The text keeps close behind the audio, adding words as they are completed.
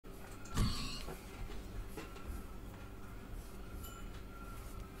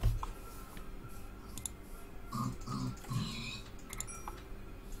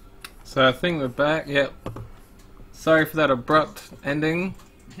So I think we're back. Yep. Sorry for that abrupt ending.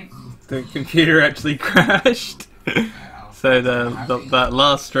 The computer actually crashed. So that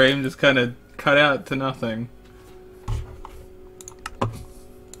last stream just kind of cut out to nothing.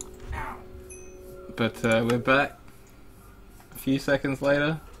 But we're back a few seconds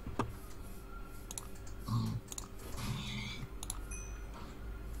later.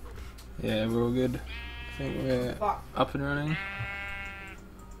 Yeah, we're all good. I think we're up and running.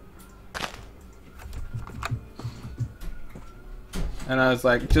 And I was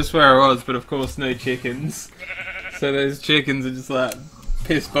like, just where I was, but of course no chickens. So those chickens are just like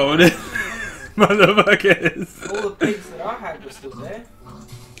piss bolted motherfuckers. All the pigs that I had were still there.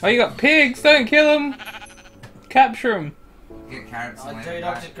 Oh, you got pigs? Don't kill them. Capture them. Get carrots. Oh, dude,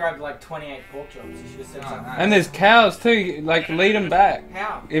 I've just grabbed like 28 pork chops. You should have said something. And there's cows too. Like, lead them back.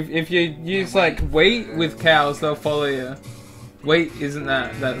 How? If you use like wheat with cows, they'll follow you. Wheat isn't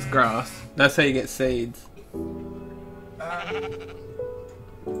that? That's grass. That's how you get seeds.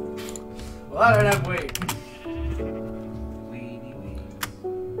 Well, I don't have wheat.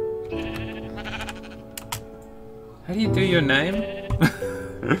 How do you do your name?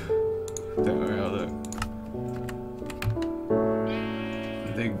 Don't worry, I'll look.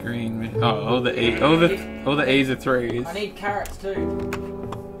 The green. Oh, all the E. All the E's are threes. I need carrots too.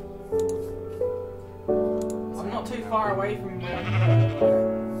 I'm not too far away from where I'm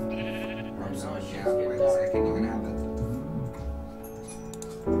going. I'm so sure. Wait a second, you're gonna have it.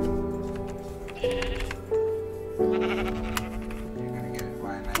 You're gonna get it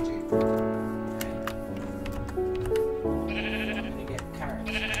by magic.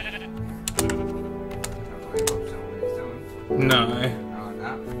 No. Oh, no.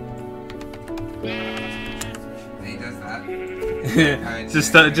 He does that.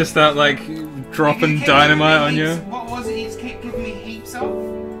 just start like dropping dynamite on you. What was it? He just kept giving me heaps of,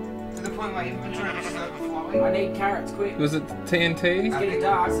 to the point where inventory was just overflowing. I need carrots quick. Was it TNT? It's getting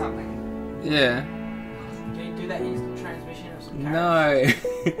dark. Something. Yeah. Can you do that instant transmission of some carrots?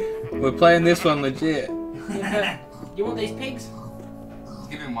 No. We're playing this one legit. You want these pigs?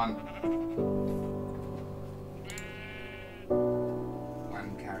 Give him one.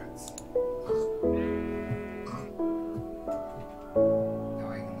 Carrots. Now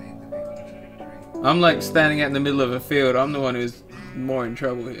I can lead the people to victory. I'm like standing out in the middle of a field. I'm the one who's more in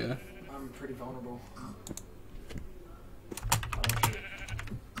trouble here. I'm pretty vulnerable.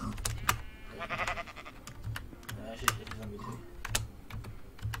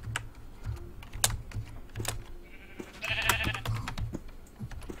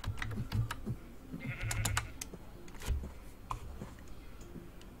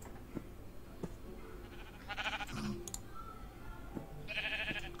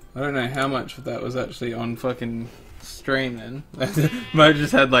 I don't know how much of that was actually on fucking stream then. Might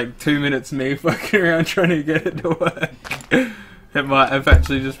just had like 2 minutes of me fucking around trying to get it to work. It might have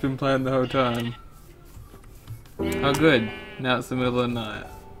actually just been playing the whole time. Oh good, now it's the middle of the night.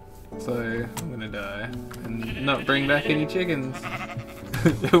 So I'm gonna die and not bring back any chickens.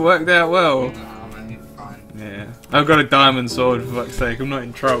 It worked out well. Yeah. I've got a diamond sword for fuck's sake, I'm not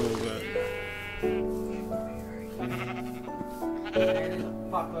in trouble but...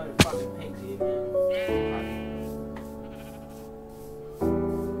 Fuckload of fucking pigs here, man.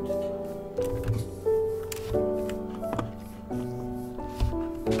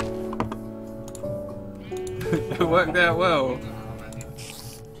 It worked out well.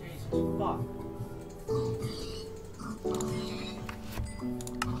 Jesus fuck.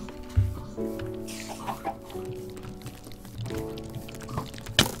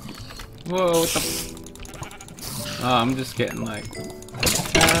 Whoa, what the... Oh, I'm just getting like...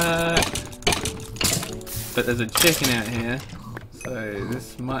 But there's a chicken out here, so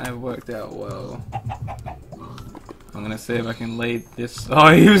this might have worked out well. I'm gonna see if I can lead this.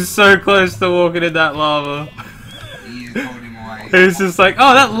 Oh, he was so close to walking in that lava. You just pulled him away. He was just like,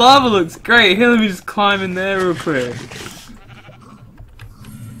 oh, that lava looks great. Here, let me just climb in there real quick.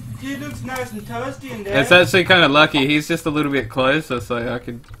 It looks nice and toasty in there. It's actually kind of lucky. He's just a little bit closer, so I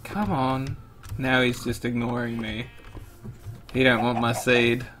could. Come on. Now he's just ignoring me. He don't want my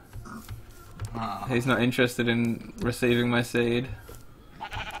seed. Oh. He's not interested in receiving my seed.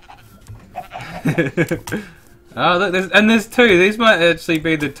 Oh look, there's two. These might actually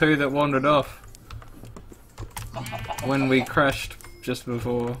be the two that wandered off when we crashed just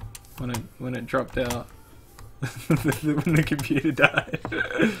before, when it dropped out, when the computer died. Yeah,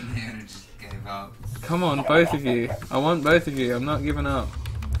 it just gave up. Come on, both of you. I want both of you. I'm not giving up.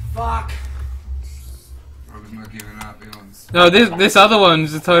 Fuck. Rob's not giving up. He wants. No, this other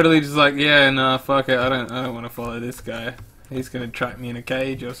one's just totally just like, yeah, nah, fuck it. I don't want to follow this guy. He's gonna trap me in a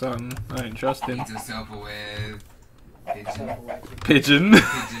cage or something. I don't trust him. He's a self-aware pigeon. Pigeon? Pigeon,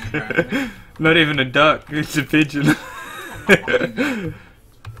 apparently. Not even a duck, it's a pigeon.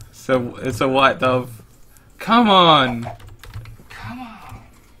 So it's a white dove. Come on! Come on!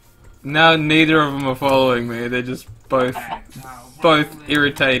 Now neither of them are following me, they're just both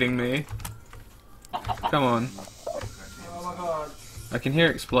irritating me. Come on. Oh my god. I can hear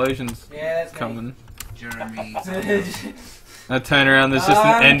explosions Yeah, that's coming. Jeremy. I turn around, there's just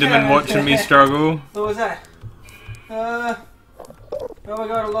an Enderman watching me struggle. What was that? Oh my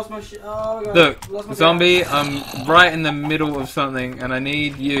god, I lost my shit. Oh my god. Look, lost my zombie, I'm right in the middle of something and I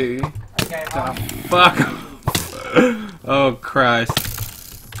need you Okay, to fuck off. Oh Christ.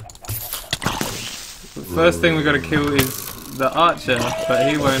 The first thing we gotta kill is the archer, but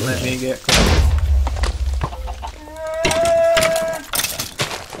he won't let me get close.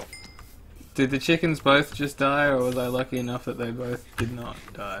 Did the chickens both just die, or was I lucky enough that they both did not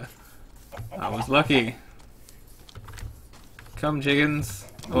die? I was lucky. Come, chickens.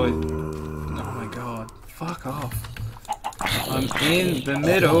 Oh my god. Fuck off. I'm in the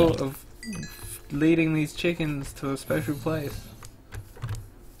middle of leading these chickens to a special place.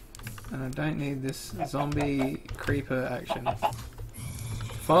 And I don't need this zombie creeper action.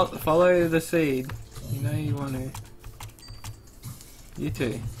 Follow the seed. You know you want to. You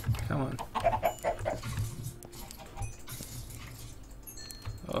two. Come on.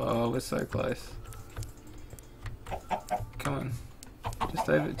 Oh, we're so close. Come on.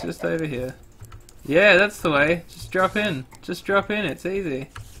 Just over here. Yeah, that's the way. Just drop in. Just drop in, it's easy.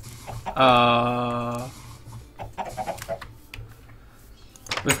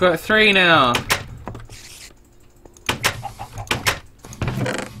 We've got 3 now.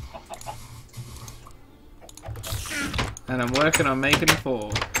 And I'm working on making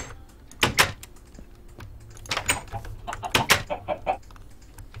 4.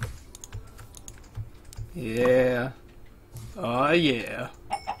 Yeah. Oh yeah.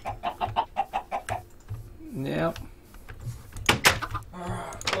 Yep.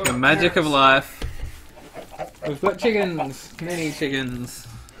 The magic of life. We've got chickens. Many chickens.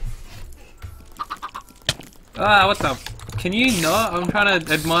 Ah, what the? Can you not? I'm trying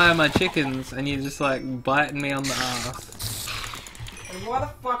to admire my chickens and you're just like biting me on the ass. And why the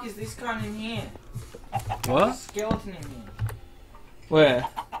fuck is this guy in here? What? There's a skeleton in here. Where?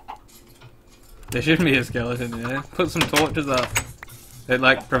 There shouldn't be a skeleton in there. Put some torches up. It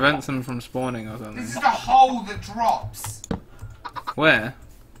like prevents them from spawning or something. This is the hole that drops. Where?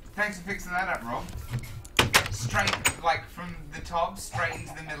 Thanks for fixing that up, Rob. Straight, like from the top, straight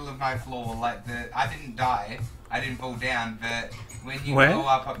into the middle of my floor. Like I didn't die. I didn't fall down, but when you go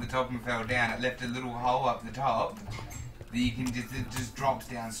up the top and fell down, it left a little hole up the top that you can it just drops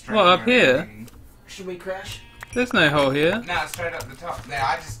down straight. What, up here? Should we crash? There's no hole here. No, straight up the top. There,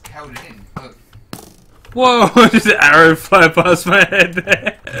 I just held it in. Look. Whoa! Just an arrow fly past my head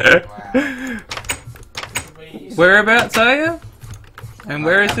there. Wow. Whereabouts are you? And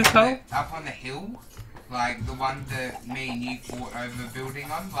where is this hole? Up on the hill. Like the one that me and you fought over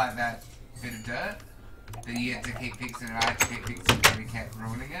building on, like that bit of dirt. That you had to keep fixing and I had to keep fixing because we kept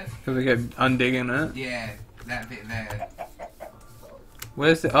ruining it. Because we kept undigging it? Yeah, that bit there.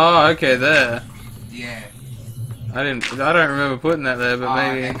 Where's the... Oh, okay, there. Yeah. I don't remember putting that there, but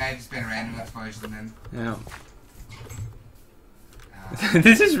maybe... Okay, maybe it's been a random explosion then. Yeah.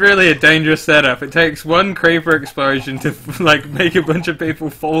 This is really a dangerous setup. It takes one creeper explosion to like make a bunch of people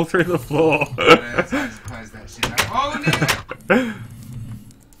fall through the floor. I just close that shit up. Oh no!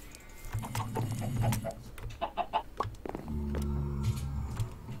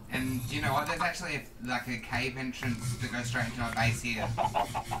 And do you know what? There's actually like a cave entrance that goes straight into my base here.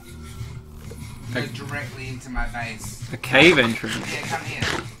 Go directly into my base. A cave entrance? Yeah, come here.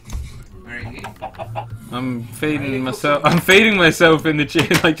 Where are you? I'm feeding myself. I'm feeding myself in the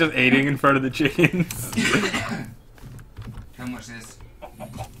chicken, like just eating in front of the chickens. Come watch this.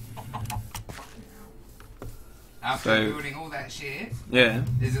 After building all that shit, yeah,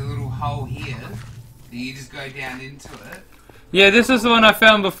 there's a little hole here that you just go down into it. Yeah, this is the one I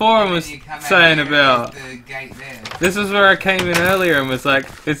found before and was saying about. The gate there. This is where I came in earlier and was like,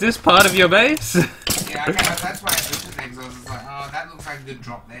 "Is this part of your base?" Yeah, okay, that's why I built it there, because I was just like, oh, that looks like a good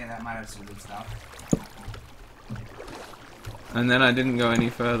drop there. That might have some good stuff. And then I didn't go any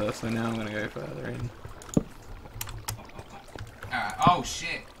further, so now I'm gonna go further in. Alright, oh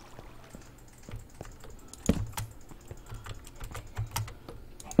shit.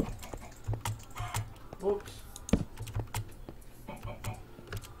 Whoops.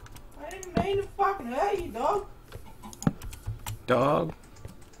 I didn't mean to fucking hurt you, dog. Dog?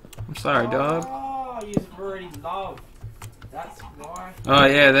 I'm sorry, dog. Oh, you're already love. That's why. Oh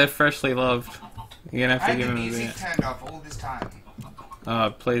yeah, they're freshly loved. You're gonna have I to give had the them a music bit. turned off all this time.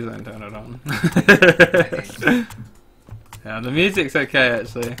 Oh, please don't turn it on. Yeah, the music's okay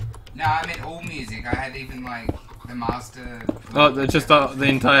actually. No, I meant all music. I had even like the master. Oh, just the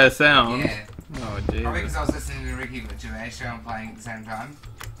entire sound. Yeah. Oh Probably because Jesus. I was listening to Ricky Gervais show and playing at the same time.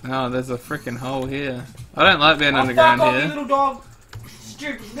 Oh, there's a freaking hole here. I don't like being Oh, underground fuck off, you here. little dog!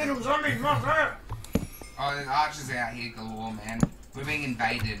 Stupid little zombie mother! Oh, there's archers out here galore, man. We're being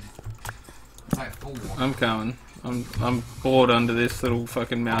invaded. It's like 4. I'm coming. I'm bored under this little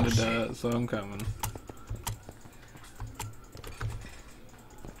fucking mound of shit. dirt, so I'm coming.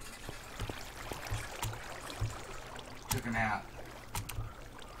 Took him out.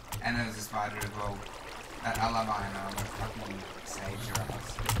 And there was a spider as well. I love iron armor. Fucking save your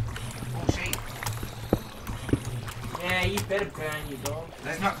ass. Oh, sheep. Yeah, you better burn, you dog.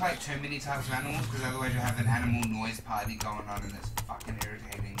 Let's not play too many types of animals, because otherwise you'll have an animal noise party going on and it's fucking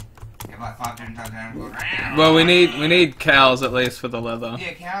irritating. You have like 5 different types of animals going. Well, we need cows at least for the leather.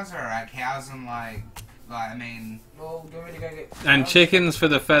 Yeah, cows are alright. Cows and I mean, Well, do you want me to go get... And chickens for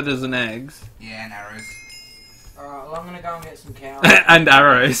the feathers and eggs. yeah, and arrows. Alright, well I'm gonna go and get some cows. And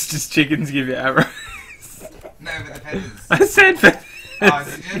arrows. Just chickens give you arrows. No, but the feathers. I said feathers. Oh,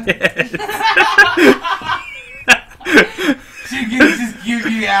 did you? Yes. Chickens just give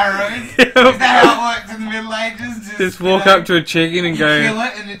you arrows. Yep. Is that how it worked in the Middle Ages? Just walk up to a chicken and you kill go.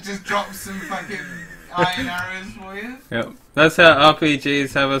 it and it just drops some fucking iron arrows for you. Yep. That's how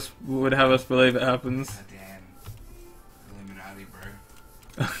RPGs would have us believe it happens. Oh, damn. Illuminati,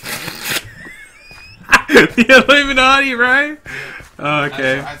 bro. The Illuminati, right? Oh,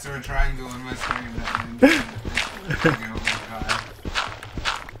 okay. I saw a triangle on my screen that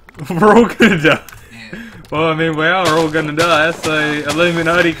means We're all gonna die. yeah. Well, I mean, we are all gonna die, so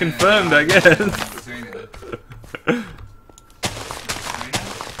Illuminati confirmed, I guess.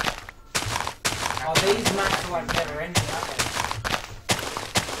 Oh, these maps are like never ending, aren't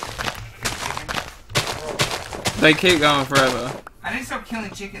they? They keep going forever. I need to stop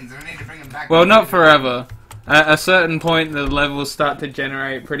killing chickens. I need to bring them back. Well, not forever. At a certain point, the levels start to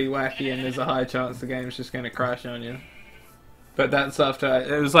generate pretty wacky, and there's a high chance the game's just going to crash on you. But that's after...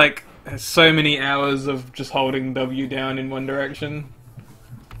 It was like so many hours of just holding W down in one direction.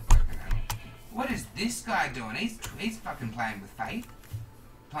 What is this guy doing? He's fucking playing with fate.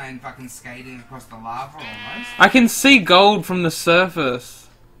 Playing fucking skating across the lava almost. I can see gold from the surface.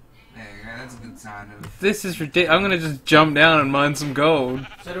 There you go. That's a good sign of... This is ridiculous. I'm going to just jump down and mine some gold.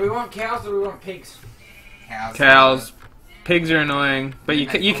 So do we want cows or do we want pigs? Cows. Pigs are annoying. But you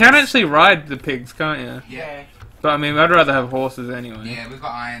can actually ride the pigs, can't you? Yeah. But I mean, I'd rather have horses anyway. Yeah, we've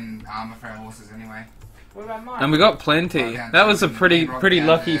got iron armor for our horses anyway. What about mine? And we got plenty. That was a pretty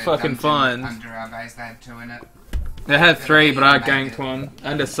lucky fucking find. Under our base, they had 2 in it. They had 3, but I ganked one.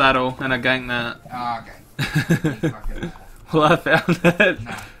 And a saddle, and I ganked that. Oh, okay. You fucking, Well, I found it.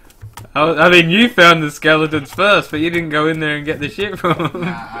 no. I mean, you found the skeletons first, but you didn't go in there and get the shit from them. Nah,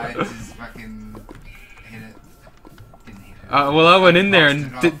 I just fucking hit it. Didn't hit it. Well, I went in there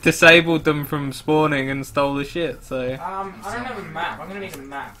and Boxed it off. disabled them from spawning and stole the shit, so... I don't have a map. I'm gonna need a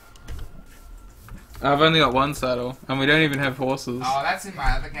map. I've only got 1 saddle, and we don't even have horses. Oh, that's in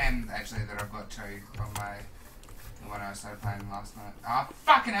my other game, actually, that I've got 2 on the one I started playing last night. Oh,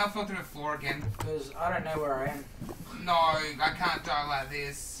 fucking hell, fell through the floor again. Because I don't know where I am. No, I can't die like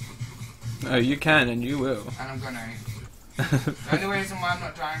this. Oh, you can, and you will. And I'm gonna. The only reason why I'm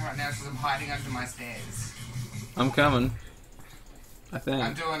not dying right now is because I'm hiding under my stairs. I'm coming. I I'm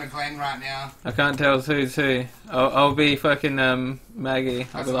think. doing a Glen right now. I can't tell who's who. I'll be fucking, Maggie.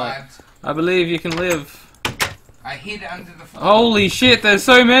 I I'll be like, survived. I believe you can live. I hid under the floor. Holy shit, there's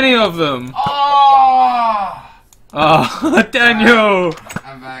so many of them! Oh! Oh, Daniel!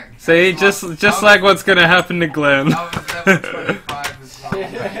 I'm back. See, I was just lost. like what's gonna happen to Glenn. I was level 25 as well.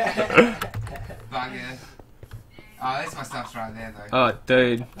 Bugger. Oh, at least my stuff's right there though. Oh,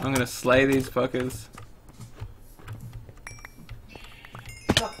 dude, I'm gonna slay these fuckers.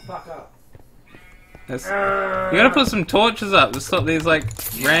 Shut the fuck up. You gotta put some torches up to stop these, like,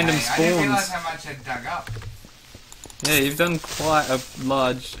 random I didn't realise spawns. how much I'd dug up. Yeah, you've done quite a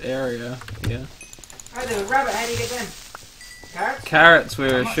large area. Yeah. Hey, there's a rabbit. How do you get them? Carrots? Carrots,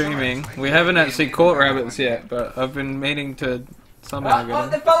 we're I'm not sure, assuming. actually. We haven't Yeah, actually we caught haven't rabbits got one yet, but I've been meaning to somehow Oh, get they're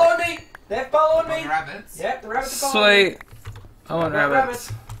them. following me! They're following On me! rabbits. Yep, the rabbits are following me. Sweet. I want I've got rabbits.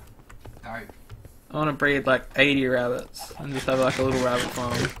 Dope. I want to breed like 80 rabbits and just have like a little rabbit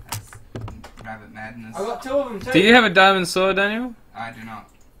farm. That's rabbit madness. I got 2 of them too. Do you have a diamond sword, Daniel? I do not.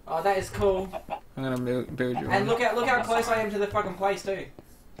 Oh, that is cool. I'm gonna build you And one. look how close I am to the fucking place too.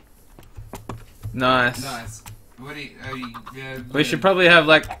 Nice. Nice. What do you, We should probably have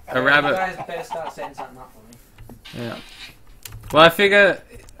like a You rabbit. guys better start setting something up for me. Yeah. Well, I figure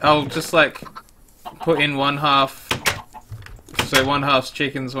I'll just like put in one half. So one half's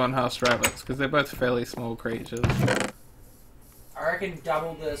chickens, one half's rabbits, because they're both fairly small creatures. I reckon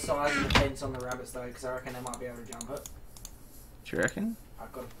double the size of the fence on the rabbits though, because I reckon they might be able to jump it. Do you reckon?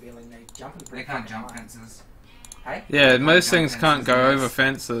 I've got a feeling they're jumping They pretty can't fucking jump high. fences. Hey? Yeah, most jump things can't go fences, over yes.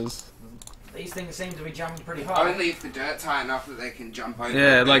 fences. These things seem to be jumping pretty high. Only if the dirt's high enough that they can jump over.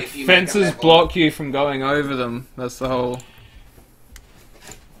 Yeah, but like if you make a fences level- block you from going over them. That's the whole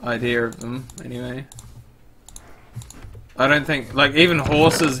idea of them, anyway. I don't think, like, even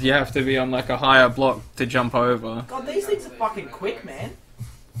horses, you have to be on like a higher block to jump over. God, these things are fucking quick, man.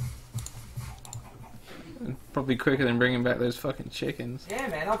 Probably quicker than bringing back those fucking chickens. Yeah,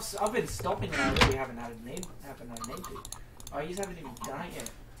 man, I've been stopping and I really haven't had a need to. Oh, you haven't even done it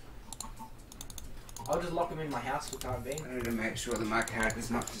yet. I'll just lock them in my house for the time being. I need to make sure that my character's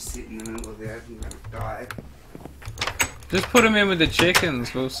not just sitting in the middle of the open and die. Just put them in with the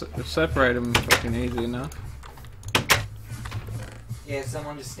chickens. We'll separate them fucking easy enough. Yeah,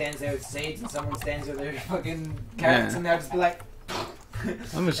 someone just stands there with seeds and someone stands with their fucking carrots and they'll just be like...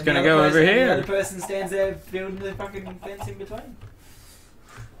 I'm just and gonna the go other over person- The here. other person stands there building the fucking fence in between.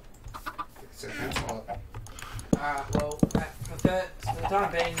 So that's all. Alright, well, for the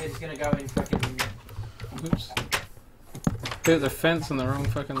time being, they're just gonna go in fucking... Oops. Built the fence on the wrong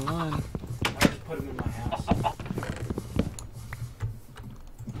fucking line. I'll just put them in my house.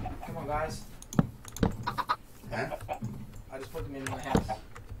 Come on, guys. Huh? I just put them in my house.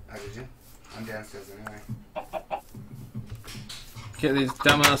 Oh, did you? I'm downstairs anyway. Get these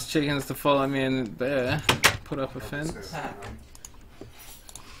dumbass chickens to follow me in there. Put up a fence.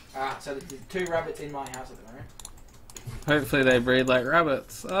 Alright, so there's two rabbits in my house at the moment. Hopefully they breed like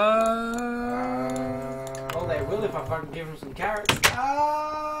rabbits. Well, they will if I fucking give them some carrots.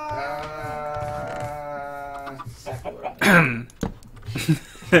 Exactly what I mean.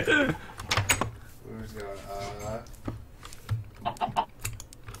 Where's going?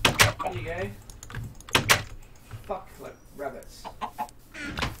 Here you go. Fuck, like, rabbits.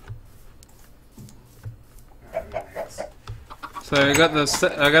 So I got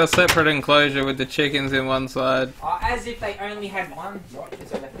I got a separate enclosure with the chickens in one side. Oh, as if they only had one. What?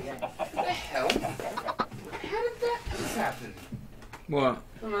 Since I left the game. What the hell? How did that just happen? What?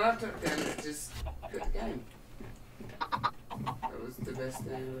 My laptop down and just got the game. That was the best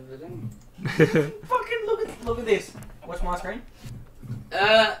thing I've ever done. Fucking look at this. Watch my screen.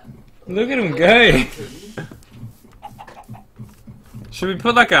 Look at him go. Should we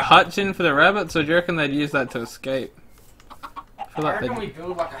put like a hutch in for the rabbits, or do you reckon they'd use that to escape? I feel I like reckon they'd... we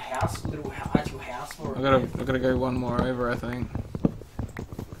build like a house, actual house for I it. gotta go one more over, I think.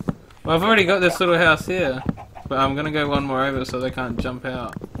 Well, I've already got this little house here, but I'm gonna go one more over so they can't jump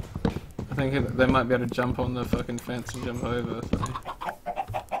out. I think they might be able to jump on the fucking fence and jump over. So.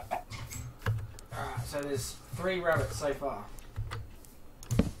 Alright, so there's 3 rabbits so far.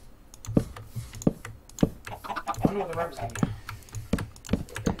 I wonder what the rabbits give you.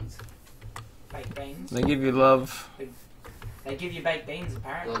 Baked beans. They give you love. They give you baked beans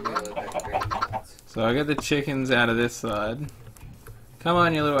apparently. So I get the chickens out of this side. Come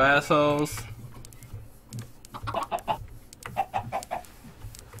on, you little assholes.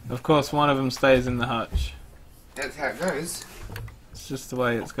 Of course, one of them stays in the hutch. That's how it goes. It's just the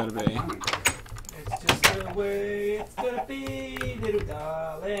way it's gotta be. It's just the way it's gonna be, little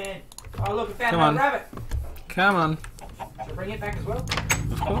darling. Oh look, I found Come another on. rabbit. Come on. Should I bring it back as well?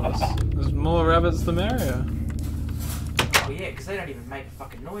 Of course. There's more rabbits the merrier. Oh yeah, because they don't even make a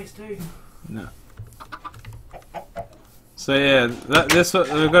fucking noise too. No. So yeah, this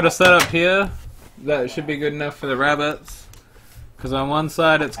we've got a setup here. That should be good enough for the rabbits. Because on one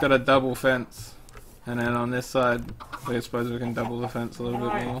side it's got a double fence, and then on this side, I suppose we can double the fence a little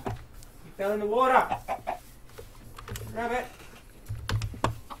bit more. You fell in the water. Rabbit.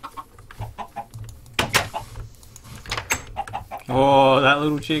 Oh, that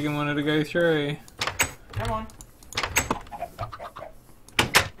little chicken wanted to go through. Come on.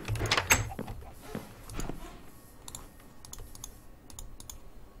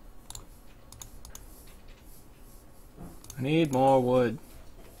 I need more wood.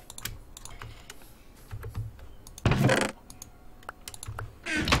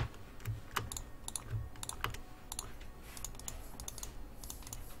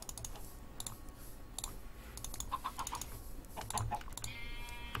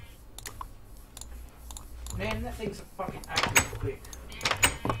 Man, that thing's a fucking active quick.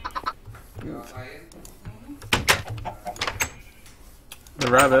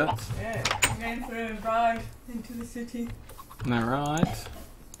 The rabbits. Yeah. going for a ride into the city. Isn't that right?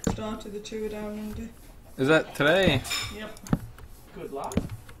 Started the tour down under. Is that today? Yep. Good luck.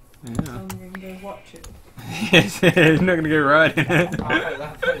 Yeah. I'm going to go watch it. Yes, you're not going to go riding it.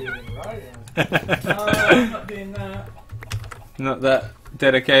 I thought you were going to ride it. No, I'm not doing that. Not that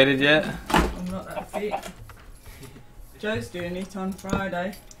dedicated yet. I'm not that fit. Jo's doing it on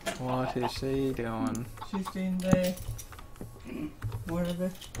Friday. What is she doing? She's doing the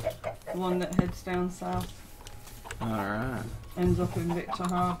one that heads down south. Alright. Ends up in Victor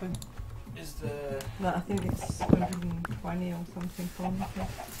Harbour. Is the... That, I think it's 120 or something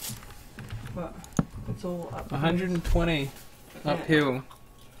kilometres. But it's all up. 120 uphill.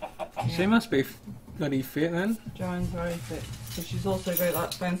 She must be bloody fit then. Joanne's very fit. So she's also got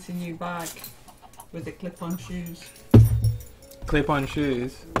that fancy new bag with the clip-on shoes. Clip-on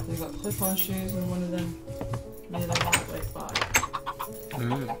shoes. They've got clip-on shoes and one of them really lightweight bag.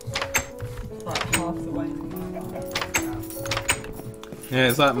 It's like half the weight of my bag. Yeah,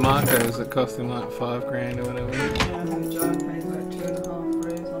 it's like Marco's that cost him like $5,000 or whatever. Yeah, I think Joanne paid like 2.5 for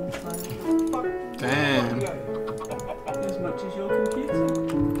his on sale. Damn. As much as your computer.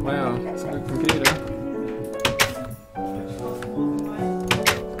 Wow, it's a good computer.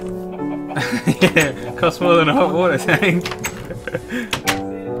 Yeah, costs more than a hot water tank. See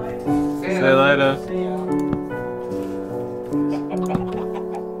you later. See ya.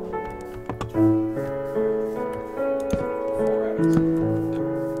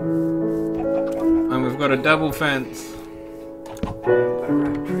 And we've got a double fence.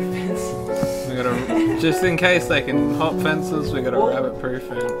 We got a, just in case they can hop fences, we got a rabbit-proof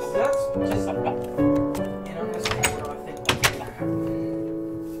fence. That's just... You know, that's what I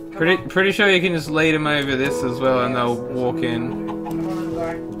think. Pretty sure you can just lead them over this as well, and they'll walk in. Come on, little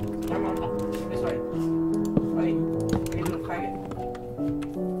guy. Come on. This way. Wait. You little faggot.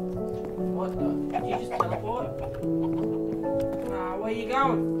 What the? Did you just teleport? Nah, where you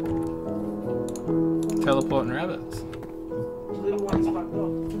going? Teleporting rabbits. The little one's fucked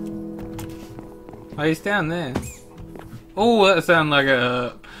up. Oh, he's down there. Oh, that sounded like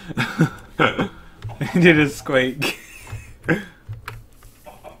a... He did a squeak.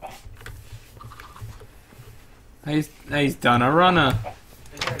 He's done a runner.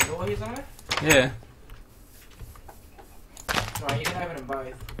 Is there a door here somewhere? Yeah. Right, you can open them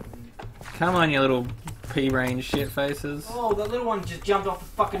both. Come on, you little pea-brain shit faces. Oh, the little one just jumped off the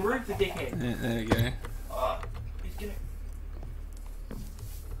fucking roof, the dickhead. Yeah, there we go. He's gonna...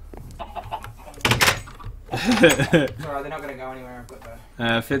 It's alright, they're not gonna go anywhere. I've got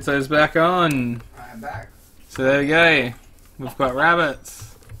the... Fitzo's back on. I'm back. So there we go. We've got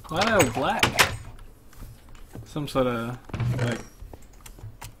rabbits. Why are they all black? Some sort of, like...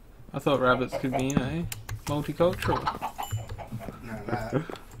 I thought rabbits could be, you know, multicultural. No, that.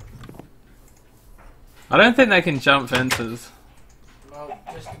 I don't think they can jump fences. Well,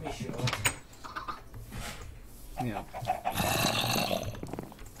 just to be sure. Yeah.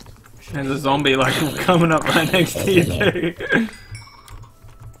 There's a zombie like coming up right next to you too.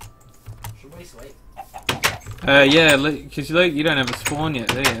 Should we sleep? Yeah, because you don't have a spawn yet,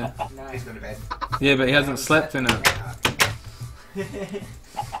 do you? No. He's gone to bed. Yeah, but he hasn't slept in it.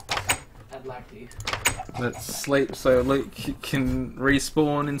 I'd like to. Let's sleep so Luke can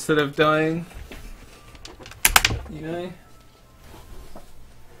respawn instead of dying. You know?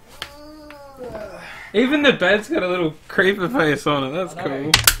 Even the bed's got a little creeper face on it, that's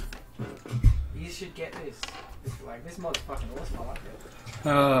cool. You should get this. This mod's fucking awesome, I like it.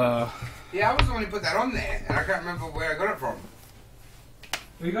 Yeah, I was the one who put that on there, and I can't remember where I got it from.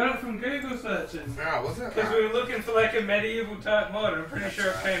 We got it from Google searching. Oh, was it? Because we were looking for like a medieval type mod, I'm pretty sure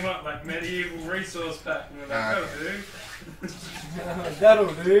it came up like medieval resource pack, and we were like,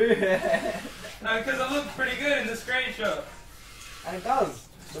 that'll do. That'll do. Because it looked pretty good in the screenshot. And it does.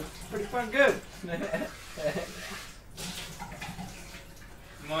 Looks pretty fun good.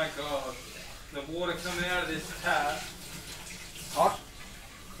 My god. The water coming out of this tap. Hot?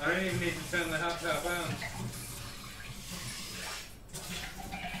 I don't even need to turn the hot tap on.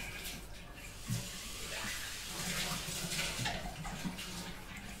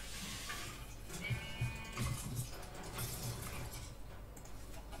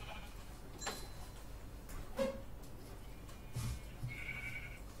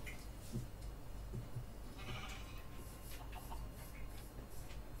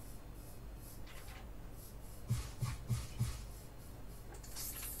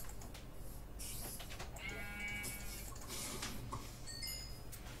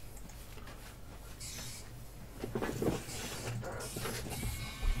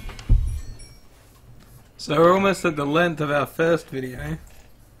 So we're almost at the length of our first video.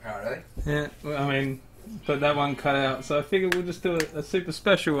 Oh, really? Yeah, well, I mean, but that one cut out, so I figured we'll just do a super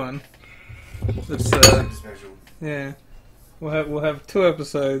special one. It's Super special. yeah, we'll have 2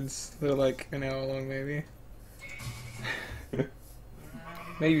 episodes. They're like an hour long, maybe.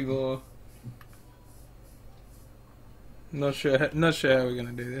 Maybe more. Not sure how we're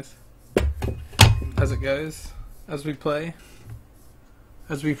gonna do this. As it goes, as we play,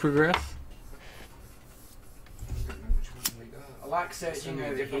 as we progress. I don't know which one we got. I like So searching many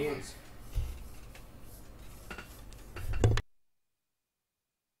over different here. ones.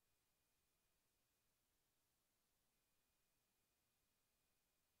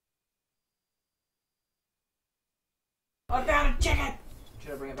 I found a chicken!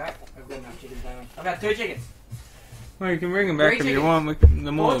 Should I bring it back? I've got enough chickens down. I found 2 chickens. Well, you can bring them back 3 if you chickens. want.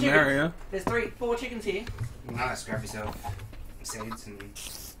 The more 4 the chickens. merrier. There's 4 chickens here. Nice, grab yourself seeds and...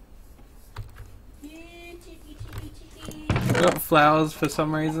 Yeah, chicky. I got flowers for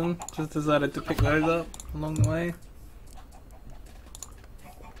some reason. Just decided to pick those up along the way.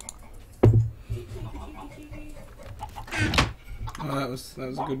 Oh, that was a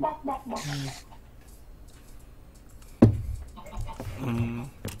good.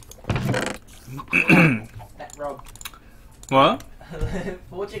 That Rob. What?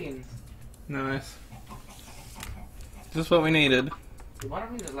 4 chickens. Nice. Just what we needed, Did one of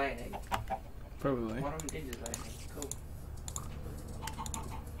them just lay an egg? probably. One of them did just lay an egg. Cool.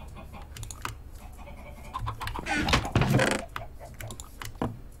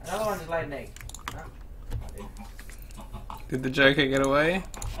 Another one just laid an egg. Huh? Did the Joker get away?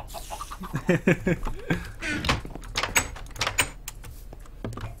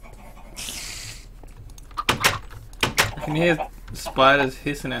 I can hear spiders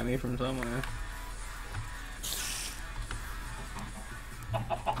hissing at me from somewhere.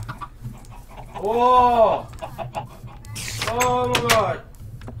 Oh! Oh my god!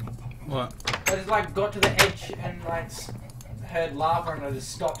 What? I just like got to the edge and like heard lava and I just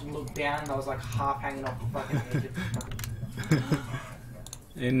stopped and looked down and I was like half hanging off the fucking edge of the fucking...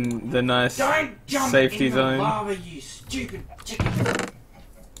 In the nice Don't jump safety in zone. the lava, you stupid chicken!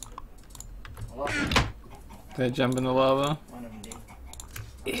 Well, They jump in the lava. one of them did.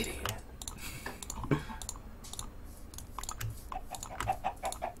 Idiot.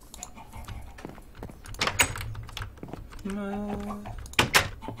 No.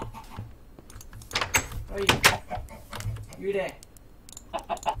 Oh, you there.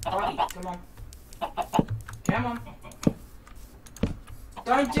 Buddy, come on. Come on.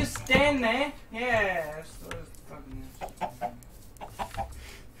 Don't just stand there. Yeah, that's fucking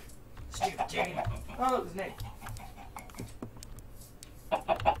stupid chicken. Oh, look, there's Nick.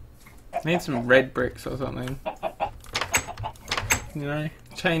 Need some red bricks or something. You know,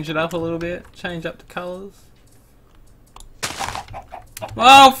 change it up a little bit. Change up the colours.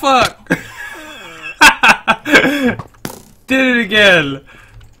 Oh fuck! Did it again!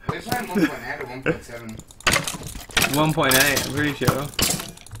 We're playing 1.8 or 1.7. 1.8, I'm pretty sure.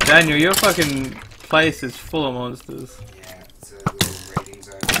 Daniel, your fucking place is full of monsters. Yeah, it's a little rating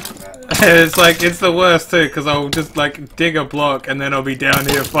zone for that. It's like, it's the worst too, because I'll just like dig a block and then I'll be down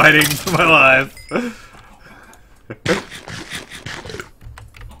here fighting for my life.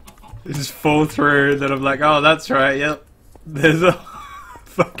 Just fall through, then I'm like, oh that's right, yep. There's a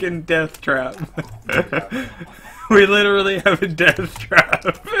fucking death trap. We literally have a death trap.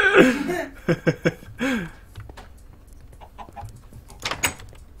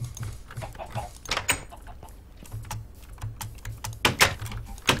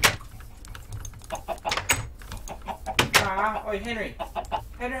 Oi, Henry.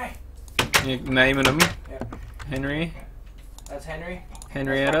 Henry. You naming them? Yep. Henry? That's Henry.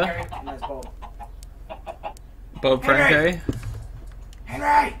 Henrietta? That's Henry. And that's Bob. Bob Henry! Franco?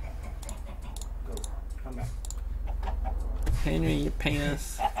 Henry! Go. Come back. Henry, your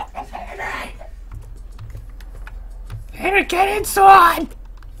penis. Henry! Henry, get inside!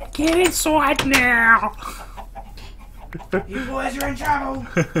 Get inside now! You boys are in trouble!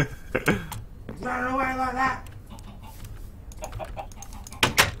 Running away like that!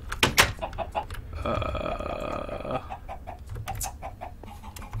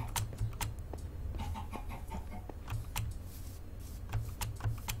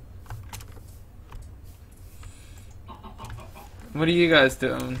 What are you guys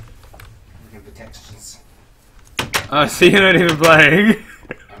doing? Looking for textures. Oh, so you're not even playing?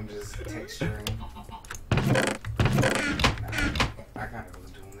 I'm just texturing. No, I can't be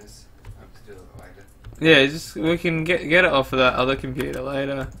doing this. I have to do it later. Yeah, just we can get it off of that other computer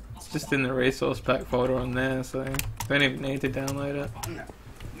later. It's just in the resource pack folder on there, so don't even need to download it. No,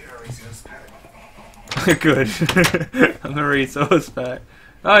 you're a resource pack. Good. On the resource pack.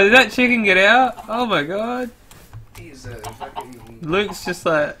 Oh, did that chicken get out? Oh my god. He's a fucking... Luke's just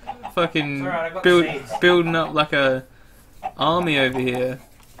like fucking Alright, I got the seeds. building up like a army over here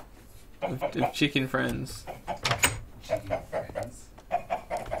of chicken friends. Chicken friends.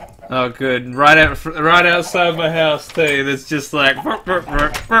 Oh, good. Right outside my house too. There's just like. Yeah, you're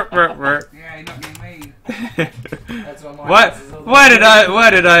not near me. That's what my house is all Why did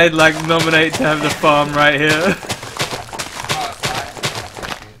I like nominate to have the farm right here? Oh,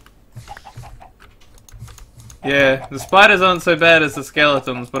 Yeah, the spiders aren't so bad as the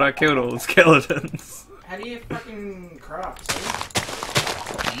skeletons, but I killed all the skeletons. How do you fucking craft?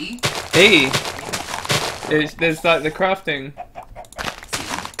 See? E? E. There's like the crafting.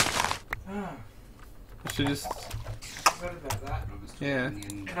 Ah, I should just. what about that? Yeah.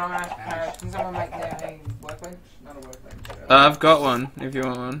 Can someone make me a workbench? Not a workbench. I've got one if you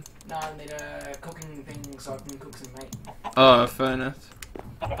want one. No, I need a cooking thing so I can cook some meat Oh, a furnace.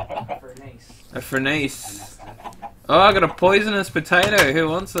 for a niece. A furnace. Oh, I got a poisonous potato. Who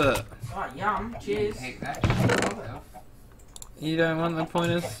wants it? Oh, yum. Cheers. Take that. You don't want the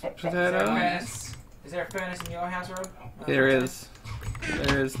poisonous potato? Yes. Is there a furnace in your house, Rob? There is.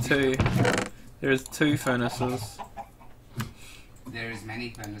 There is two. There is two furnaces. There is many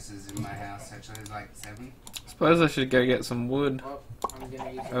furnaces in my house. Actually, there's like 7. Suppose I should go get some wood. Oh, I'm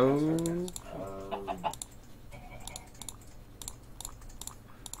gonna use it. Oh.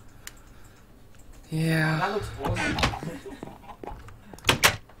 Yeah. That looks awesome.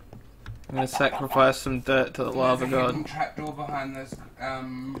 I'm gonna sacrifice some dirt to the lava There's a hidden god. trapdoor behind those,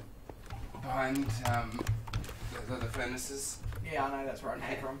 behind those other furnaces. Yeah, I know that's right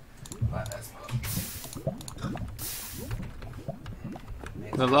here from. But that's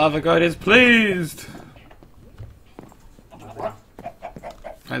The lava god is pleased! What?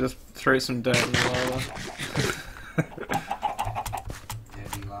 I just threw some dirt in the lava.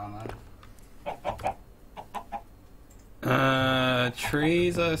 Dirty llama.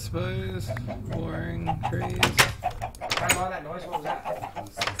 Trees, I suppose. Boring trees. Don't like that noise. What was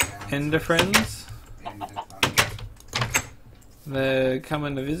that? Ender friends. End of fun. They're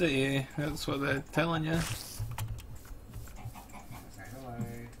coming to visit you. That's what they're telling you. Say hello.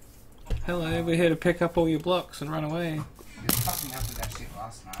 Hello, we're here to pick up all your blocks and run away. You fucking up with that shit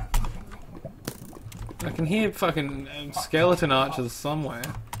last night. I can hear fucking skeleton archers somewhere.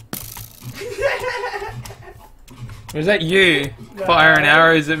 Or is that you firing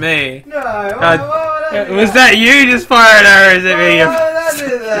arrows at me? No, Was that you just firing arrows at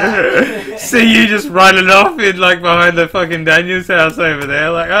me? See you just running off in like behind the fucking Daniel's house over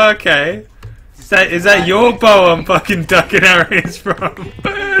there. Like, oh, okay. Is that your bow I'm fucking ducking arrows from?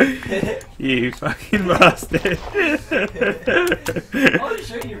 You fucking bastard. I was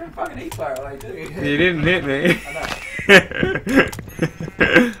shooting you from fucking east fire away too. You didn't hit me.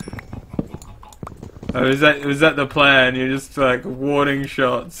 Oh, was that the plan? You're just like warding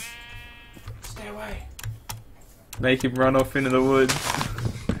shots. Stay away. Make him run off into the woods.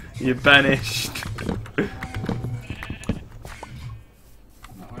 You're banished. Is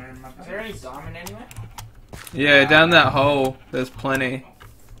there any diamond anywhere? Yeah, down that hole, there's plenty.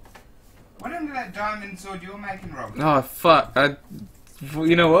 What happened to that diamond sword you were making, Rob? Oh fuck!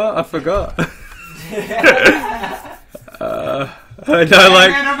 You know what? I forgot. I don't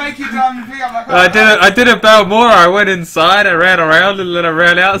like. Man, I'll make you diamond pick up like I did a Balmora. I went inside, I ran around, and then I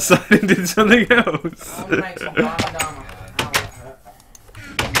ran outside and did something else. I'm gonna make some diamond armor.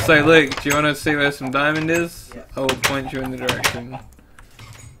 So Luke, do you want to see where some diamond is? Yeah. I will point you in the direction.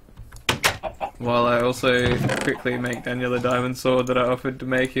 While I also quickly make Daniel a diamond sword that I offered to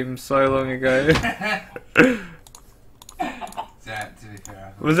make him so long ago. That, to be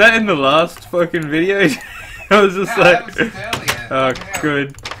fair, Was that in the last fucking video? I was just no, like, that was earlier. oh, Yeah.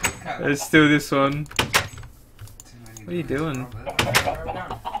 good. Cut. Let's do this one. Too many What are you doing? Robert. Where are we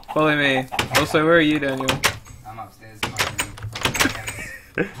going? Follow me. Also, where are you, Daniel? I'm upstairs.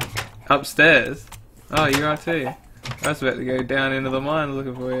 Upstairs? Oh, you are too. I was about to go down into the mine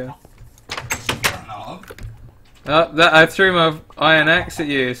looking for you. Oh, I threw my iron axe at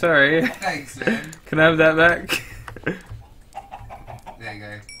you. Sorry. Thanks, man. Can I have that back? There you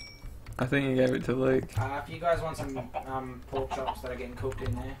go. I think you gave it to Luke. If you guys want some pork chops that are getting cooked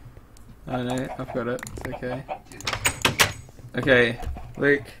in there. I know. I've got it. It's okay. Okay,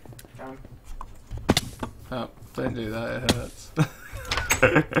 Luke. Come. Oh, don't do that. It hurts.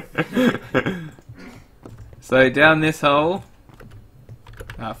 So down this hole.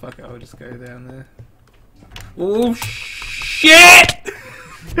 Ah, fuck it. I'll just go down there. Oh shit!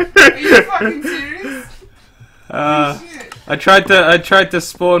 Are you fucking serious? I tried to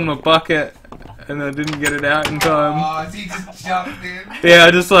spawn my bucket and I didn't get it out in time. Oh, so you just jumped in? Yeah,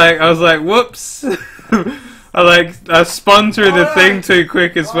 I was like, whoops. I spun through the thing too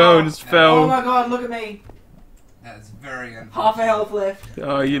quick as well and just fell. Oh my god, look at me. That's very unfortunate. Half a health left.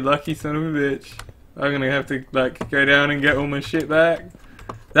 Oh, you lucky son of a bitch. I'm gonna have to, like, go down and get all my shit back.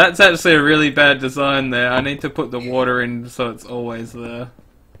 That's actually a really bad design there. I need to put the water in so it's always there.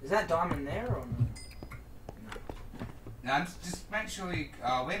 Is that diamond there or not? No, just make sure you...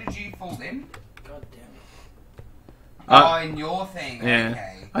 where did you fall in? God damn it. In your thing, Yeah.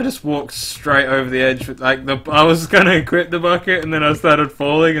 okay. I just walked straight over the edge. With, like, I was gonna equip the bucket and then I started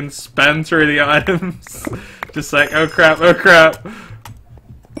falling and span through the items. Just like, oh crap, oh crap.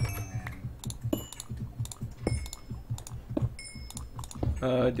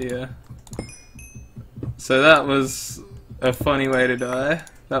 Oh dear. So that was a funny way to die.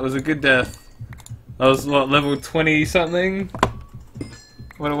 That was a good death. I was, what, level 20 something?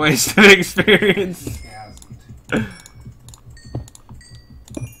 What a waste of experience.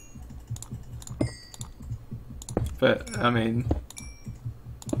 But, I mean,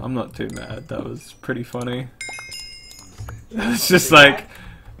 I'm not too mad. That was pretty funny. It's just like,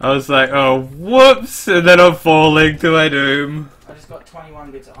 I was like, oh, whoops, and then I'm falling to my doom. I just got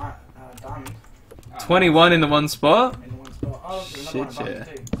 21 bits of diamond. 21 in the one spot? In the one spot. Oh, there's another one above Shit,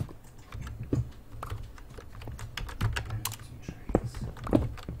 me too.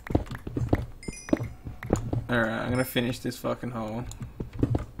 Alright, I'm gonna finish this fucking hole.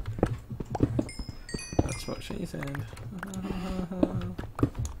 That's what she said.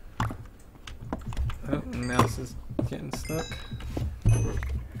 Oh, the mouse is getting stuck. There we go.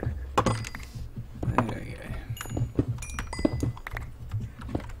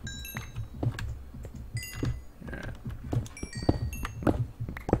 Alright.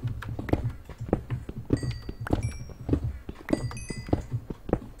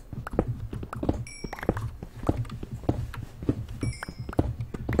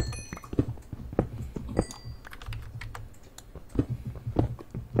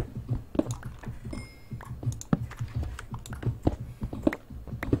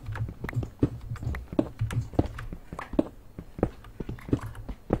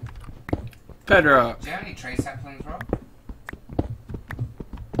 Bedrock. Do you have any tree saplings, Rob?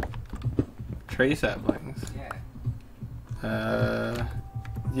 Tree saplings. Yeah.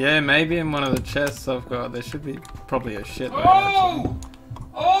 Yeah, maybe in one of the chests I've got. There should be probably a shitload. Oh!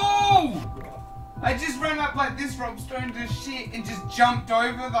 Oh! I just ran up like this, Rob, starting to shit, and just jumped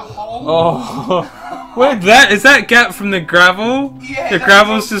over the hole. Oh, wait, that is that gap from the gravel? Yeah, The that's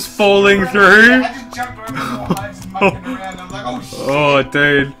gravel's what- just falling through. Yeah, I just jumped over the hole, I was mucking around. I was like, oh shit. Oh,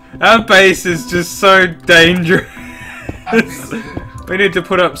 dude, our base is just so dangerous. I fixed it. We need to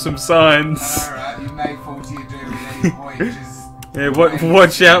put up some signs. Alright, you may fall to your doom at any point, just... Yeah,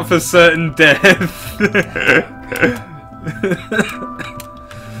 watch out for certain death.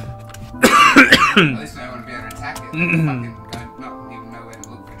 At least I don't want to be able to attack it. Fucking don't not even know where to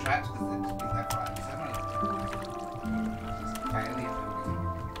look for traps because they'd just be left, right, and center. Just failure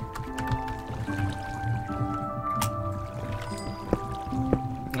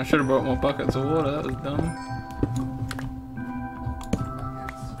building. I should have brought more buckets of water. That was dumb.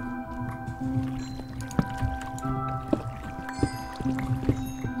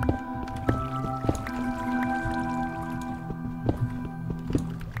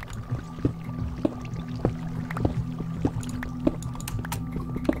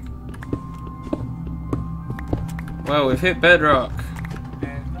 Well, we've hit bedrock.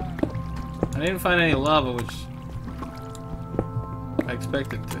 I didn't find any lava, which I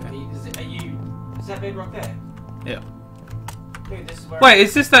expected to. Is that bedrock there? Yeah. Dude, this is where Wait,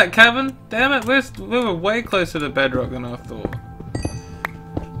 is this that cavern? Damn it, we were way closer to bedrock than I thought.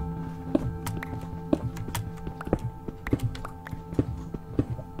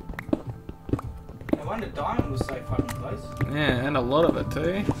 No wonder diamond was so fucking close. Yeah, and a lot of it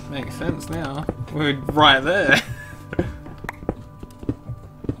too. Makes sense now. We're right there.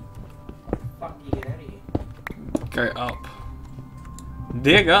 Fuck, you get out of here. Go up.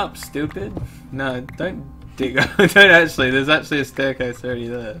 Dig up, stupid. No, don't dig up. Don't actually. There's actually a staircase already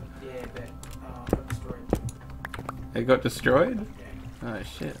there. Yeah, but got destroyed. It got destroyed? Yeah, Oh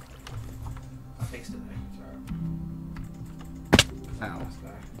shit. I fixed it though. Ow. So.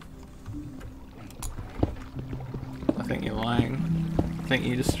 I think you're lying. I think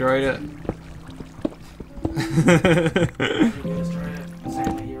you destroyed it. You destroyed it.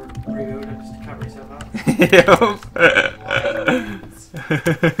 Same way you rebuild it just to cover yourself up. Yep.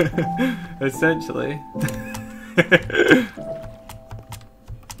 Essentially.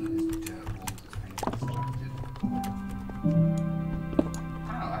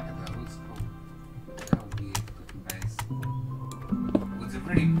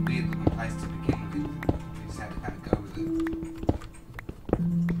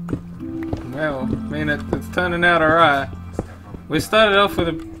 mean, it's turning out alright. We started off with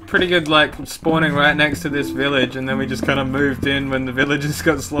a pretty good, like, spawning right next to this village, and then we just kind of moved in when the villagers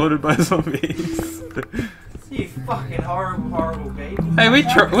got slaughtered by zombies. You fucking horrible, horrible baby. Hey, we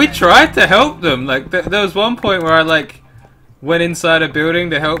tried to help them. Like, there was one point where I, like, went inside a building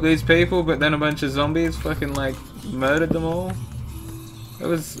to help these people, but then a bunch of zombies fucking, like, murdered them all. It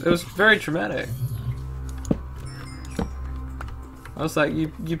was very traumatic. I was like,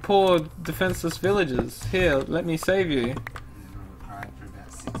 you poor defenseless villagers. Here, let me save you.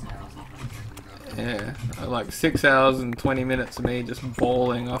 Yeah, like 6 hours and 20 minutes of me just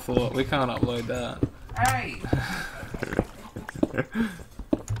bawling. I thought, we can't upload that. Hey!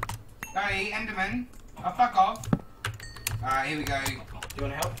 Hey, Enderman! Oh, fuck off! Alright, here we go. Do you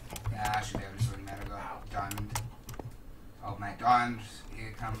want to help? Nah, I should be able to sort him out. I've got Diamond. Old mate Diamond.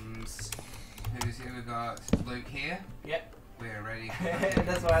 Here comes... Who's here? We've got Luke here. Yep. We're ready.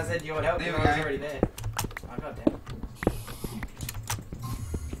 That's why I said you want help. There I we was go. already there. Oh, goddamn.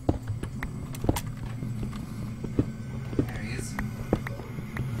 There he is.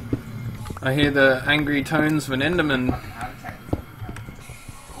 I hear the angry tones of an Enderman. Fucking heart attack.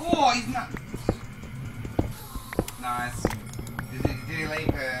 Oh, he's not... Nice. Did he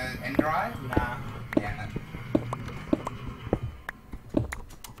leave Ender Eye? Nah. Damn it.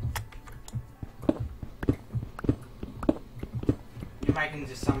 You're making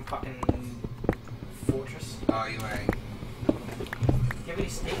just some fucking fortress. Oh, you ain't. Do you have any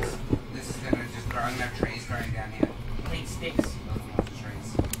sticks? This is gonna just grow. I'm gonna have trees growing down here. I need sticks. Lots and lots of trees.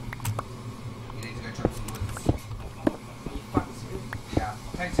 You need to go chop some woods. Are you fucking stupid? Yeah.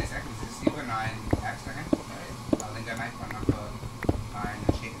 Take 2 seconds. Just you and I axe again. I'll then go make one. I've got iron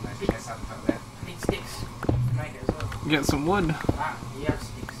and shit in those chests up the top there. I need sticks to make it as well. Get some wood. Ah, you have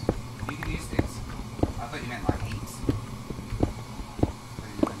sticks. You can use sticks. I thought you meant like heaps. But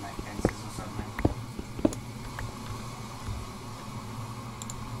you can make fences or something.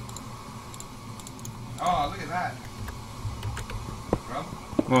 Oh, look at that. Rob?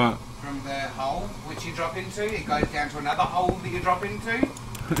 What? From the hole which you drop into, it goes down to another hole that you drop into.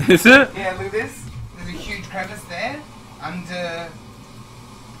 Is it? Yeah, look at this. There's a huge crevice there under,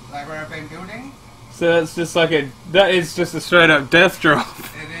 like where I've been building. So that's just like that is just a straight up death drop.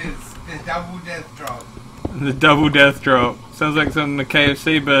 It is the double death drop. The double death drop. Sounds like something a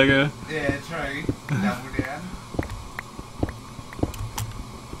KFC burger. Yeah, true. Double down.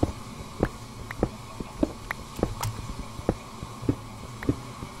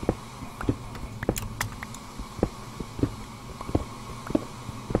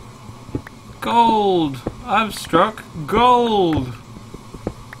 Gold! I've struck gold! Are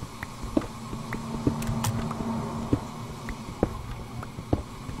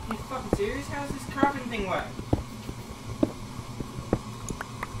you fucking serious? How's this crafting thing work?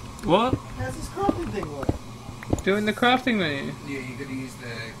 What? How's this crafting thing work? Doing the crafting menu. Yeah, you gotta use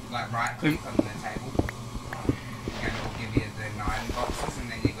the right click on the table. And it'll give you the 9 boxes, and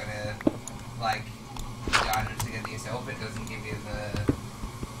then you gotta like put the items together yourself. It doesn't give you the thing.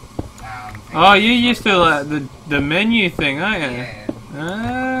 Oh, you used to like the menu thing, aren't you? Yeah,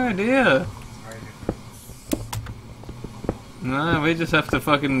 Oh dear. it's very different. No, we just have to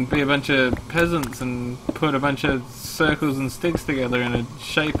fucking be a bunch of peasants and put a bunch of circles and sticks together in a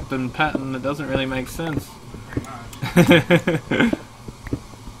shape and pattern that doesn't really make sense. Pretty much. I don't know.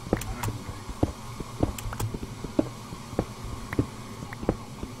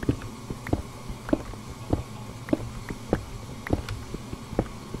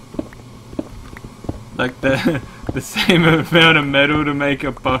 Like the same amount of metal to make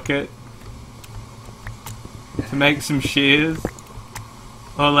a bucket, to make some shears,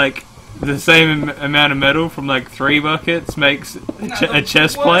 or like the same amount of metal from like 3 buckets makes a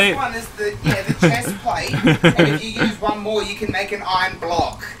chest plate. The worst one is the chest plate, and if you use one more, you can make an iron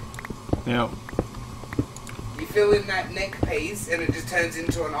block. Yep. You fill in that neck piece, and it just turns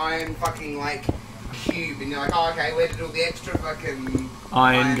into an iron fucking like cube, and you're like, oh, okay, where did all the extra fucking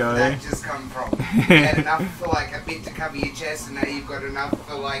Iron go. that just come from? You had enough for like a bit to cover your chest, and now you've got enough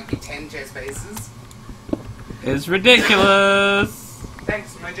for like your 10 chest pieces. It's ridiculous.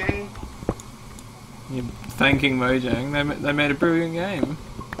 Thanks, Mojang. You're thanking Mojang. They made a brilliant game.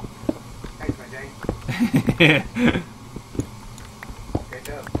 Thanks, Mojang. Yeah. Great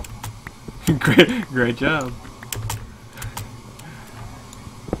job. Great job.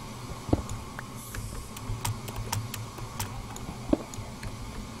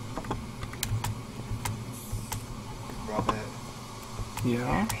 Robert.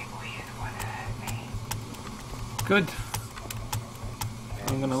 Yeah. Good.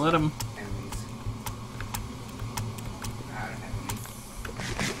 I'm gonna let him. Enemies. I don't have any.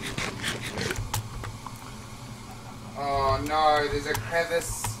 Oh no, there's a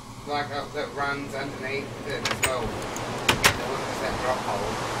crevice like that runs underneath it as well. There's that drop hole.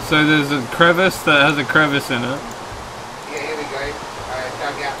 So there's a crevice that has a crevice in it. Yeah, here we go. I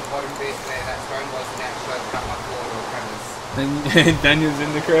dug out the bottom bit there, that stone was, and actually I've cut my floor to a crevice. And Daniel's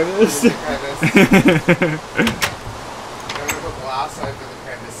in the crevice. In the crevice. I'm gonna put glass over the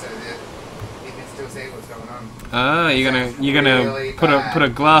crevice so that you can still see what's going on. Ah, you're gonna really put a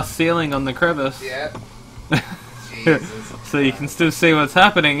glass ceiling on the crevice. Yeah. Jesus. So you can still see what's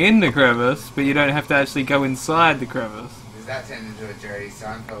happening in the crevice, but you don't have to actually go inside the crevice. Does that turn into a Jerry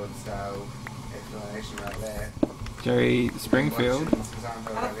Seinfeld style explanation right there? Jerry Springfield.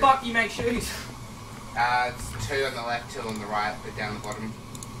 How the fuck do you make shoes? It's 2 on the left, 2 on the right, but down the bottom.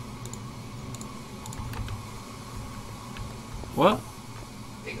 What?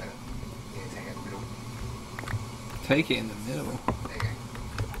 You got it. Yeah, take it in the middle. Take it in the middle. There you go.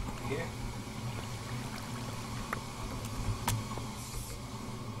 Here.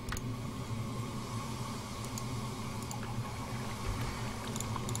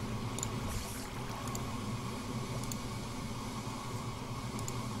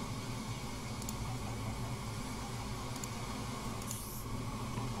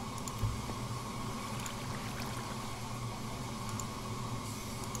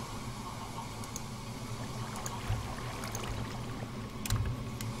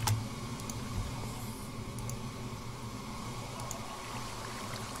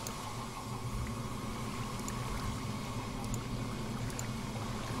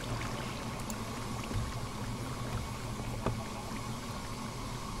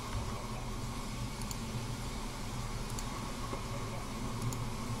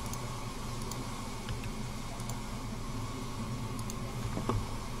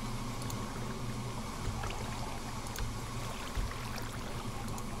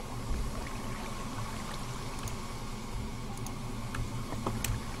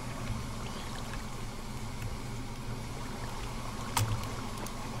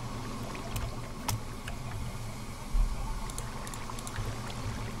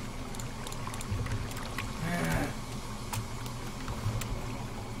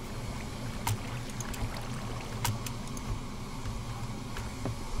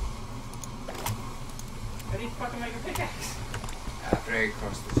 How do you fucking make a pickaxe? Drag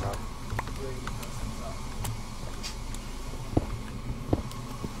across the top.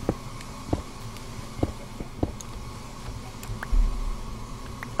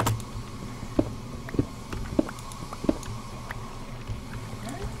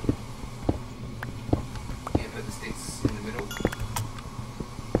 Yeah, put the sticks in the middle.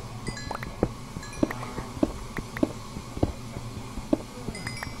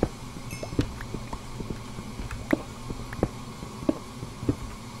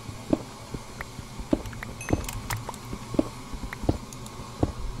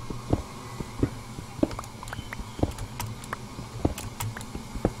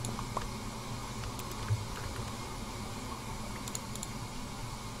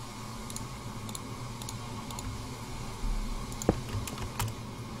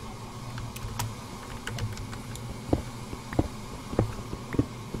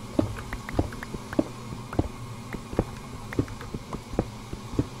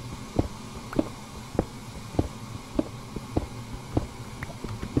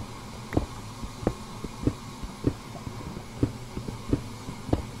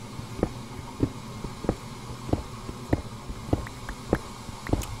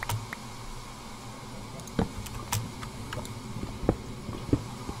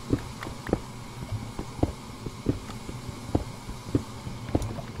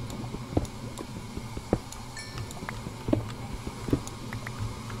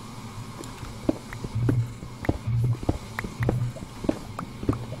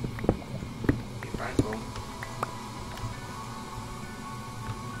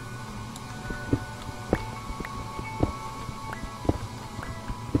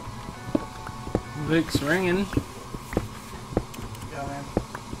 Luke's ringing. Yeah, man.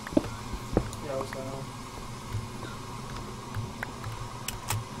 Yeah, what's going on?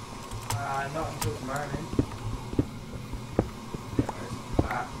 Not until tomorrow, man.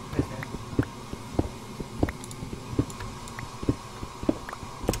 Alright, thanks,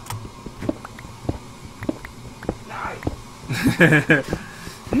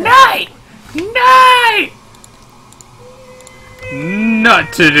 man. Night! Night!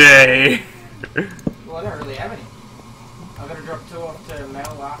 Not today! Well, I don't really have any. I'm gonna drop 2 off to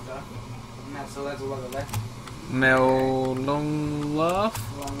Mel after. And that's all I've left. Mel long laugh?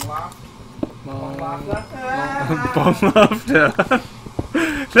 Long laugh. Long laughter. Long laughter.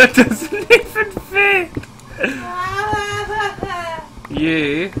 That doesn't even fit!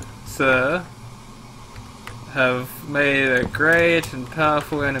 You, sir, have made a great and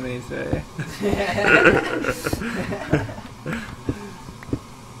powerful enemy today.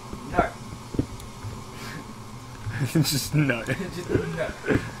 No. Just no. Just no.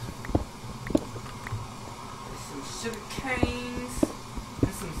 There's some sugar canes,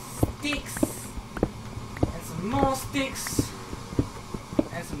 and some sticks, and some more sticks,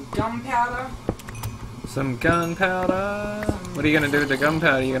 and some gunpowder. Some gunpowder. What are you gonna do with the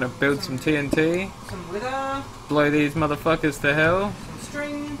gunpowder? You gonna build some TNT? Some glitter. Blow these motherfuckers to hell? Some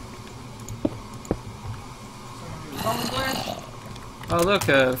string. Some long flesh. Oh look,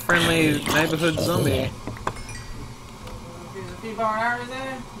 a friendly neighborhood zombie. There's a few bar arrows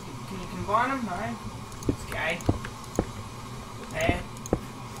there. Can you combine them? No. It's gay. There.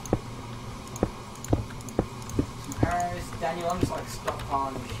 Some arrows. Daniel, I'm just like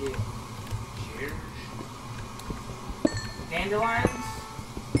stockpiling this shit. Cheers. Dandelions.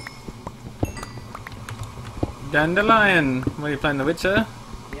 Dandelion. What are you playing, The Witcher?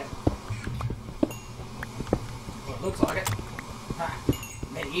 Yep. Well, it looks like it. Ha.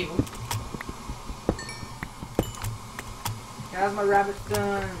 Medieval. How's my rabbit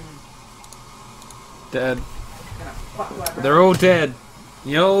done? Dead. Gonna fuck that rabbit. They're all dead.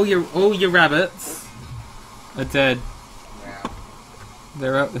 All your rabbits are dead. Wow.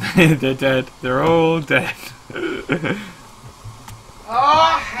 They're dead. They're all dead. Oh,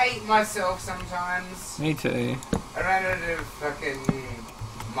 I hate myself sometimes. Me too. I ran out of fucking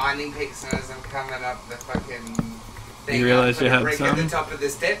mining picks and as I'm coming up the fucking thing, You realised I put you a had brick some? at the top of the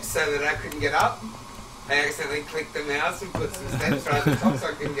steps so that I couldn't get up. I accidentally clicked the mouse and put some steps right at the top so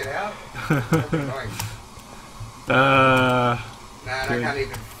I couldn't get out. Fucking annoying. No, and I Good. can't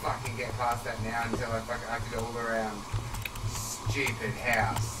even fucking get past that now until I have to go all around stupid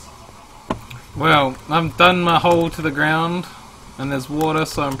house. Well, I've done my hole to the ground, and there's water,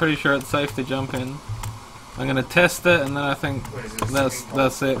 so I'm pretty sure it's safe to jump in. I'm gonna test it, and then I think What is it, a swimming pool?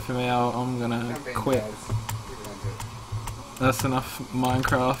 that's it for me. I'm gonna Jump in, quit. guys. We're gonna do it. That's enough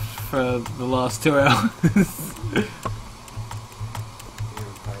Minecraft for the last 2 hours. You can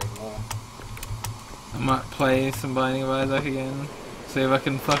play more. I might play some Binding of Isaac again. See if I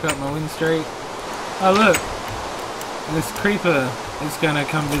can fuck up my win streak. Oh look! This creeper is gonna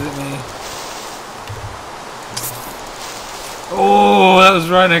come visit me. Oh, that was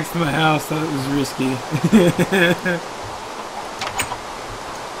right next to my house. That was risky. Alright,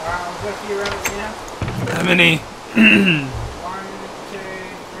 I've got a few rabbits now. How many? 1, 2,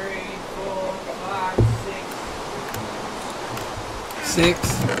 3, 4, 5, 6, 6.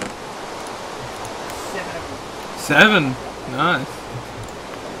 7 of them. 7. Nice.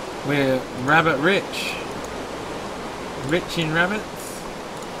 We're rabbit rich. Rich in rabbits.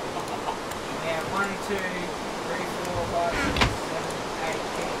 We have 1, 2, 3, 4, 5, 6, 7, 8,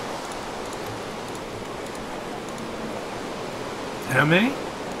 10. How many?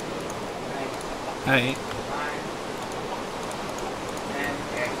 8, 8. 9, 10,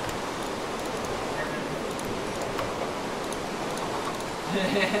 11.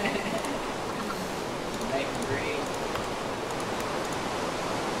 Make them green.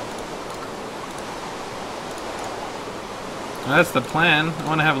 Well, that's the plan. I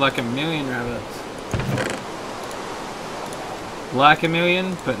want to have like 1,000,000 rabbits. Like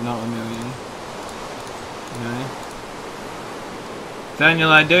 1,000,000, but not 1,000,000. No. Daniel,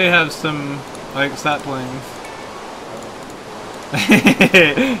 I do have some oak saplings.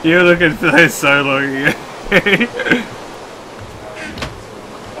 You were looking for those so long ago.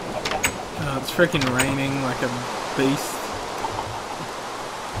 Oh, it's freaking raining like a beast.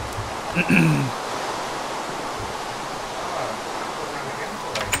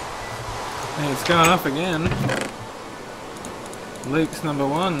 Hey, it's going up again. Luke's number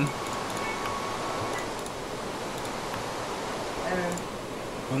 1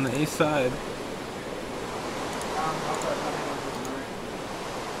 on the east side. I've got nothing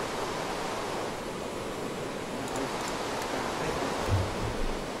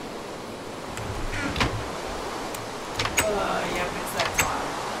on yep, it's that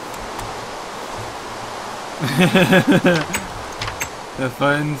time. The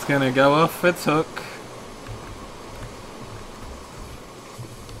phone's gonna go off its hook.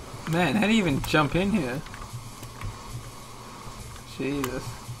 Man, how do you even jump in here? Jesus.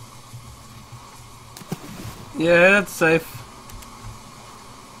 Yeah, that's safe.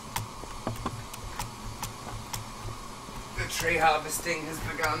 The tree harvesting has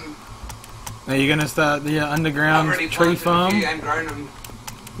begun. Are you gonna start the I've underground already tree planted a farm? few and grown them.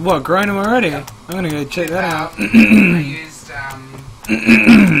 What, grown them already? Yep. I'm gonna go check that out. I used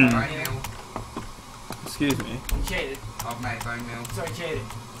oatmeal. Excuse me. You cheated. I've made bone meal. So I cheated.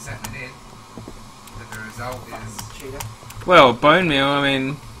 Certainly did. But the result is... Cheater. Well, bone meal, I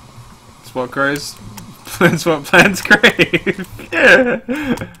mean, it's what grows, it's what plants crave.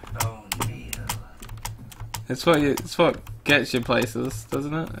 bone meal. It's what gets you places,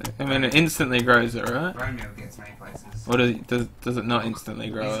 doesn't it? I mean, it instantly grows it, right? Bone meal gets me places. Or does it not instantly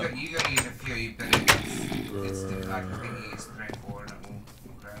grow it? You gotta use a few, but it's like, I think you use 3 or 4 and it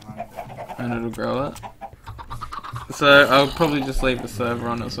will grow one. And it'll grow it. So I'll probably just leave the server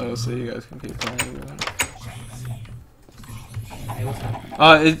on as well, so you guys can keep playing with it. Hey, what's up?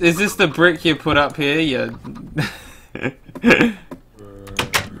 Oh, is this the brick you put up here? You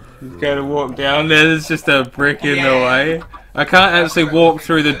gotta walk down there. There's just a brick in the way. I can't actually walk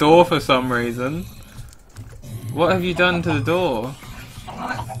through the door for some reason. What have you done to the door?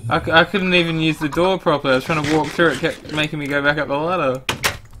 I couldn't even use the door properly. I was trying to walk through it, kept making me go back up the ladder.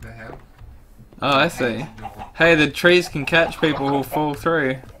 The hell? Oh, I see. Hey, the trees can catch people who'll fall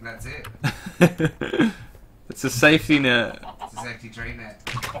through. That's it. It's a safety net. It's a safety tree net.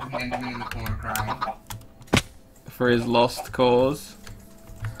 Enderman in the corner crying. For his lost cause.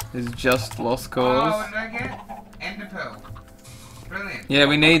 His just lost Oh, cause. what did I get? Ender pearl. Brilliant. Yeah,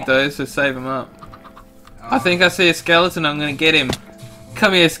 we need those to save him up. Oh. I think I see a skeleton, I'm gonna get him.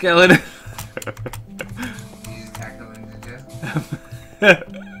 Come here, skeleton. You just tackle him, did you?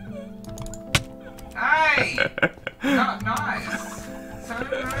 Hey! Not nice. So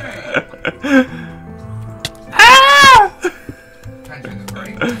rude. Ah! Punch with the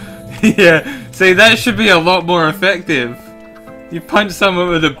brick. Yeah, see, that should be a lot more effective. You punch someone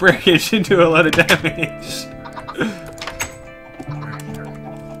with a brick, it should do a lot of damage.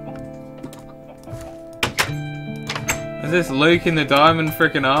 Is this Luke in the diamond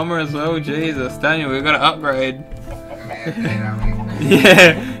frickin' armor as well? Jesus, Daniel, we've got to upgrade.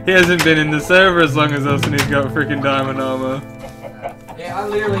 Yeah, he hasn't been in the server as long as us and he's got frickin' diamond armor. Yeah, I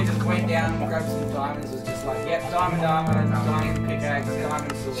literally just went down and grabbed some diamonds. Was just like, yep, diamond armor, diamond pickaxe,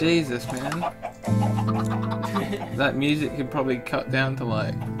 diamond sword. Jesus, man. That music could probably cut down to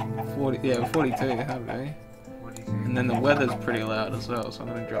like 40, yeah, 42, that'd be. And then the weather's pretty loud as well, so I'm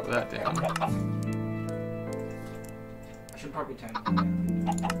gonna drop that down. I should probably turn it down.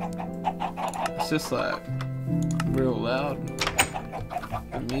 It's just like real loud.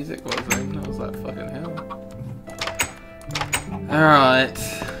 The music was, and I was like, fucking hell. Alright.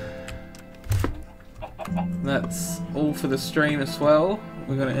 That's all for the stream as well.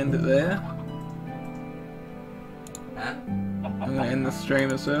 We're gonna end it there. Huh? I'm gonna end the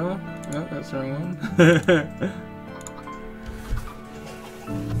stream as well. Oh, that's the wrong one.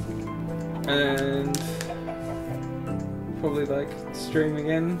 And probably like stream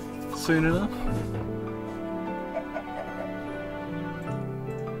again soon enough.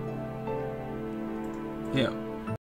 Yeah.